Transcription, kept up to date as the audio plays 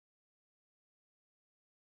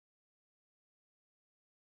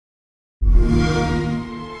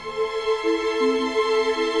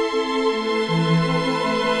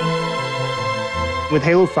With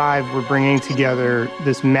Halo 5, we're bringing together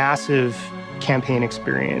this massive campaign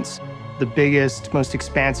experience, the biggest, most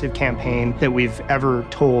expansive campaign that we've ever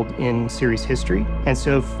told in series history. And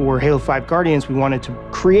so for Halo 5 Guardians, we wanted to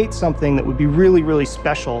create something that would be really, really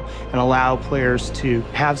special and allow players to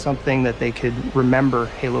have something that they could remember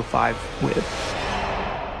Halo 5 with.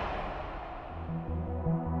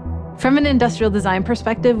 From an industrial design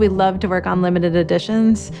perspective, we love to work on limited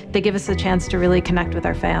editions. They give us a chance to really connect with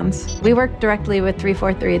our fans. We work directly with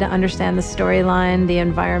 343 to understand the storyline, the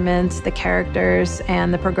environments, the characters,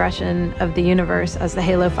 and the progression of the universe as the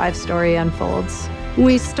Halo 5 story unfolds.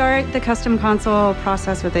 We start the custom console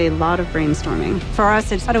process with a lot of brainstorming. For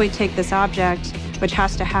us, it's how do we take this object, which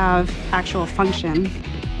has to have actual function,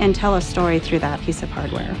 and tell a story through that piece of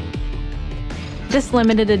hardware. This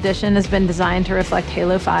limited edition has been designed to reflect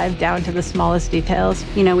Halo 5 down to the smallest details.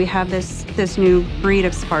 You know, we have this new breed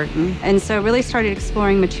of Spartan, and so really started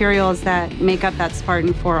exploring materials that make up that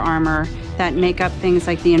Spartan 4 armor, that make up things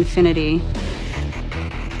like the Infinity.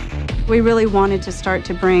 We really wanted to start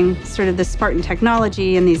to bring sort of the Spartan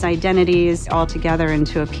technology and these identities all together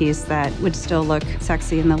into a piece that would still look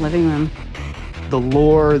sexy in the living room. The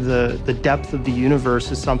lore, the depth of the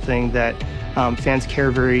universe is something that fans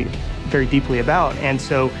care very deeply about. And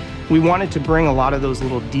so we wanted to bring a lot of those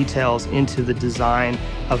little details into the design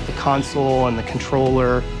of the console and the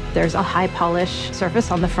controller. There's a high polish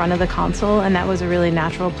surface on the front of the console, and that was a really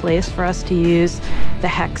natural place for us to use the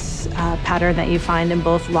hex pattern that you find in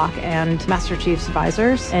both Locke and Master Chief's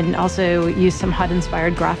visors, and also use some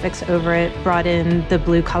HUD-inspired graphics over it, brought in the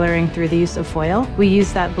blue coloring through the use of foil. We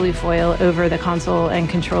use that blue foil over the console and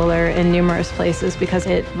controller in numerous places because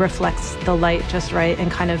it reflects the light just right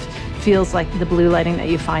and kind of feels like the blue lighting that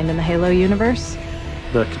you find in the Halo universe.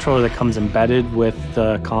 The controller that comes embedded with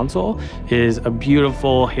the console is a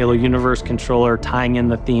beautiful Halo Universe controller tying in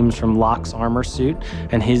the themes from Locke's armor suit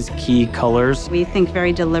and his key colors. We think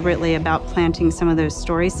very deliberately about planting some of those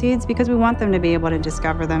story seeds because we want them to be able to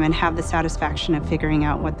discover them and have the satisfaction of figuring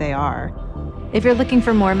out what they are. If you're looking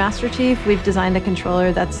for more Master Chief, we've designed a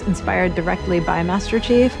controller that's inspired directly by Master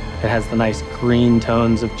Chief. It has the nice green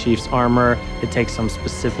tones of Chief's armor. It takes some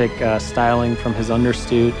specific styling from his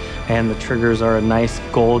undersuit, and the triggers are a nice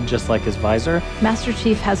gold, just like his visor. Master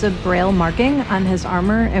Chief has a braille marking on his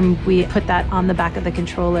armor, and we put that on the back of the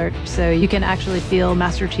controller, so you can actually feel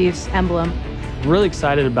Master Chief's emblem. I'm really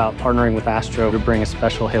excited about partnering with Astro to bring a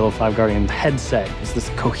special Halo 5 Guardian headset. It's this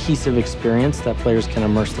cohesive experience that players can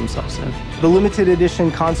immerse themselves in. The limited edition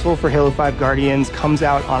console for Halo 5 Guardians comes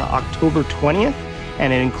out on October 20th,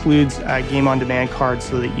 and it includes a game-on-demand card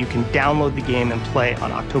so that you can download the game and play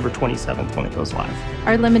on October 27th when it goes live.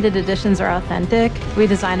 Our limited editions are authentic. We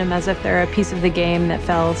design them as if they're a piece of the game that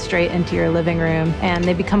fell straight into your living room, and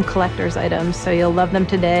they become collector's items. So you'll love them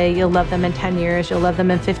today, you'll love them in 10 years, you'll love them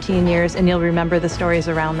in 15 years, and you'll remember the stories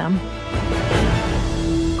around them.